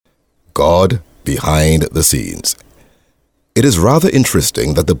God behind the scenes. It is rather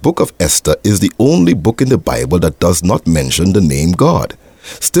interesting that the book of Esther is the only book in the Bible that does not mention the name God.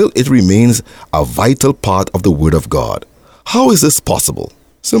 Still, it remains a vital part of the Word of God. How is this possible?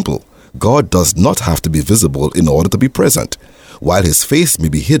 Simple. God does not have to be visible in order to be present. While His face may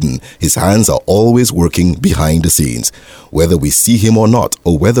be hidden, His hands are always working behind the scenes, whether we see Him or not,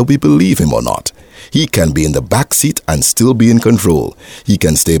 or whether we believe Him or not. He can be in the back seat and still be in control. He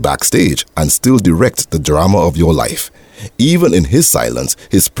can stay backstage and still direct the drama of your life. Even in His silence,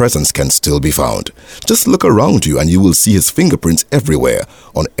 His presence can still be found. Just look around you and you will see His fingerprints everywhere,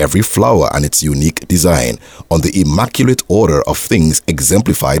 on every flower and its unique design, on the immaculate order of things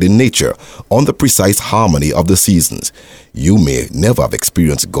exemplified in nature, on the precise harmony of the seasons. You may never have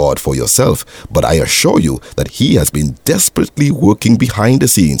experienced God for yourself, but I assure you that He has been desperately working behind the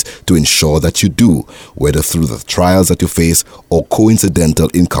scenes to ensure that you do, whether through the trials that you face or coincidental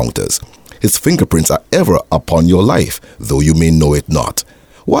encounters. His fingerprints are ever upon your life, though you may know it not.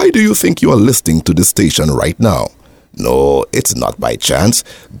 Why do you think you are listening to this station right now? No, it's not by chance.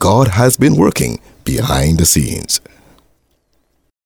 God has been working behind the scenes.